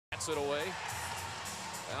bats it away.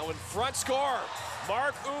 Now in front, score.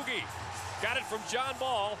 Mark Ugi got it from John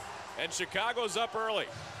Ball, and Chicago's up early,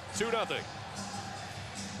 2-0.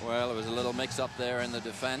 Well, it was a little mix-up there in the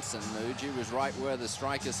defense, and Ugi was right where the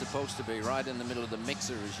striker's supposed to be, right in the middle of the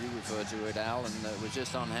mixer, as you refer to it, Al, and was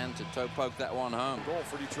just on hand to toe poke that one home. Goal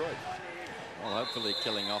for Detroit. Well, hopefully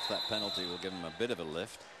killing off that penalty will give him a bit of a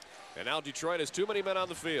lift. And now Detroit has too many men on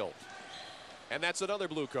the field. And that's another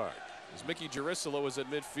blue card. As Mickey Jerusalem is at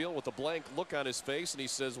midfield with a blank look on his face, and he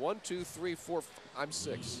says, 1, 2, 3, 4, I'm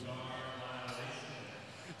 6.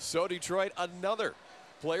 So Detroit, another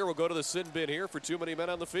player will go to the sin bin here for too many men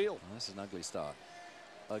on the field. Well, this is an ugly start.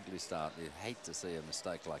 Ugly start. You'd hate to see a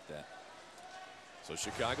mistake like that. So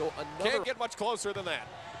Chicago, another. Can't get much closer than that.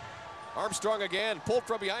 Armstrong again, pulled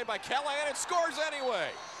from behind by Callahan, and scores anyway.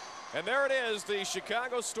 And there it is, the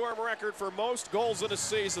Chicago Storm record for most goals in a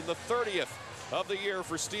season, the 30th of the year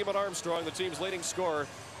for Steven Armstrong, the team's leading scorer.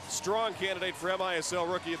 Strong candidate for MISL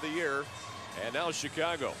Rookie of the Year. And now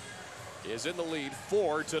Chicago is in the lead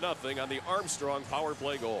 4-0 on the Armstrong power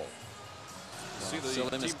play goal. See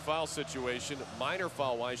the team foul situation, minor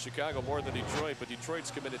foul-wise, Chicago more than Detroit, but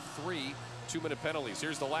Detroit's committed 3 two-minute penalties.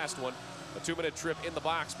 Here's the last one, a 2-minute trip in the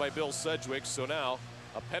box by Bill Sedgwick. So now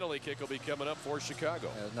a penalty kick will be coming up for Chicago.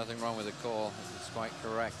 There's nothing wrong with the call. It's quite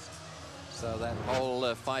correct. So that whole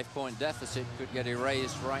 5-point deficit could get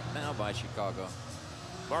erased right now by Chicago.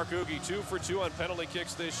 Mark Ugi 2 for 2 on penalty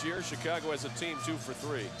kicks this year. Chicago as a team 2 for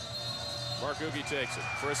 3. Mark Ugi takes it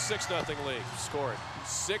for a 6-0 lead. Scored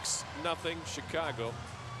 6-0 Chicago.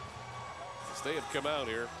 As they have come out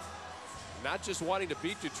here, not just wanting to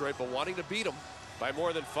beat Detroit, but wanting to beat them by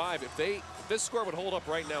more than 5. If this score would hold up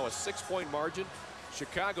right now, a 6-point margin,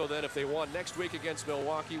 Chicago then, if they won next week against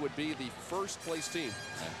Milwaukee, would be the first-place team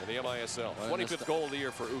in the MISL. 25th goal of the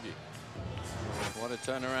year for Ugi. What a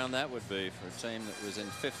turnaround that would be for a team that was in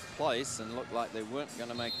 5th place and looked like they weren't going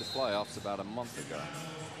to make the playoffs about a month ago.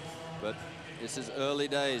 But this is early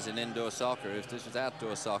days in indoor soccer. If this was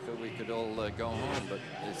outdoor soccer, we could all go home, but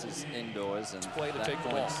this is indoors, and play to take the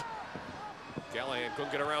ball. Callahan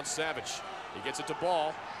couldn't get around Savage. He gets it to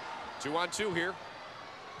Ball. 2-on-2 here.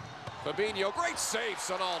 Fabinho, great save,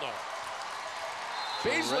 Sonaldo.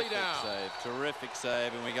 Beasley down. Terrific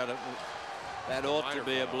save, and we got that ought to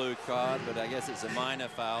be a blue card, but I guess it's a minor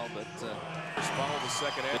foul. But just follow the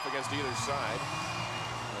second half against either side.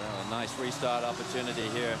 Well, a nice restart opportunity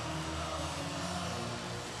here.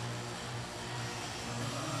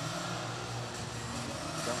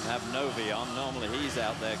 Don't have Novi on. Normally he's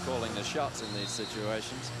out there calling the shots in these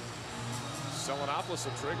situations. Selenopoulos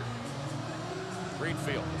will trigger.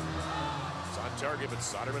 Greenfield. It's on target, but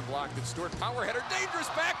Soderman blocked it. Stewart, power header, dangerous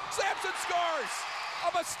back. Sampson scores!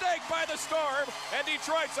 A mistake by the Storm, and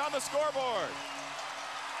Detroit's on the scoreboard.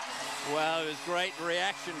 Well, it was great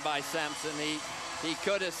reaction by Sampson. He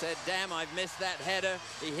could have said, damn, I've missed that header.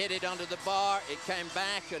 He hit it under the bar, it came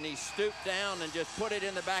back, and he stooped down and just put it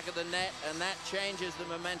in the back of the net, and that changes the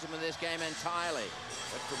momentum of this game entirely.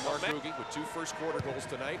 And for Mark Ugi with 2 first-quarter goals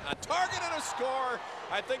tonight. A target and a score.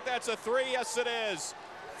 I think that's a 3. Yes, it is.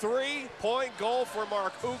 3-point goal for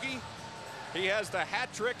Mark Ugi. He has the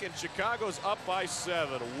hat trick, and Chicago's up by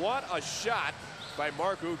 7. What a shot by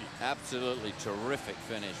Mark Ugi. Absolutely terrific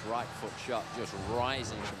finish. Right foot shot just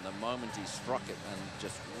rising from the moment he struck it and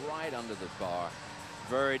just right under the bar.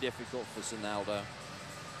 Very difficult for Sonaldo.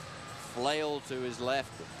 Flailed to his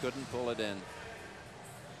left, but couldn't pull it in.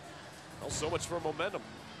 Well, so much for momentum.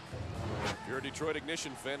 If you're a Detroit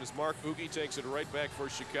Ignition fan, as Mark Ugi takes it right back for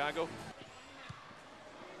Chicago.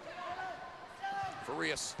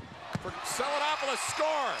 Farias. For Selenopoulos,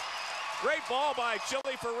 score! Great ball by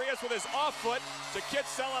Chili Farias with his off foot to Kit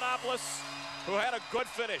Selenopoulos, who had a good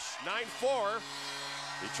finish. 9-4.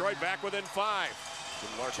 Detroit back within 5.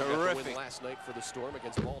 Jim Larkin got the win last night for the Storm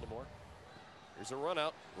against Baltimore. Here's a run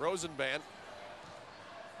out. Rosenband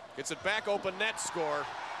gets it back, open net, score.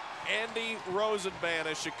 Andy Rosenband,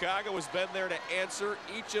 as Chicago has been there to answer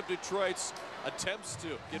each of Detroit's attempts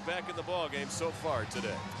to get back in the ball game so far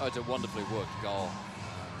today. Oh, it's a wonderfully worked goal.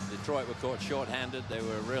 Detroit were caught short-handed. They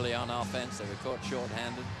were really on offense. They were caught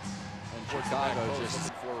short-handed. And Chicago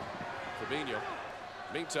just... For Fabinho.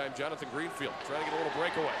 Meantime, Jonathan Greenfield trying to get a little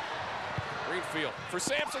breakaway. Greenfield for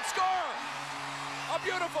Sampson, score! A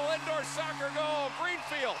beautiful indoor soccer goal.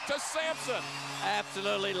 Greenfield to Sampson.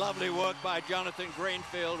 Absolutely lovely work by Jonathan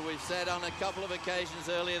Greenfield. We've said on a couple of occasions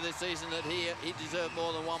earlier this season that he deserved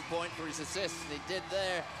more than 1 point for his assists, and he did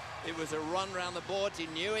there. It was a run around the boards. He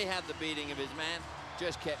knew he had the beating of his man.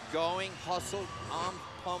 Just kept going, hustled, arm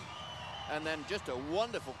pump, and then just a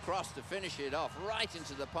wonderful cross to finish it off right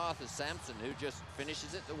into the path of Sampson, who just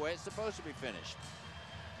finishes it the way it's supposed to be finished.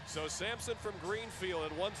 So Sampson from Greenfield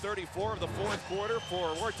at 1:34 of the fourth quarter for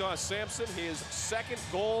Wartosh Sampson, his second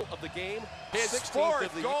goal of the game, his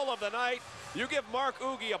fourth goal of the night. You give Mark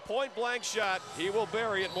Ugi a point-blank shot, he will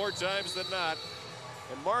bury it more times than not.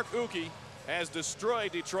 And Mark Ugi has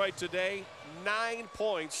destroyed Detroit today. 9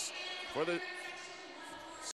 points for the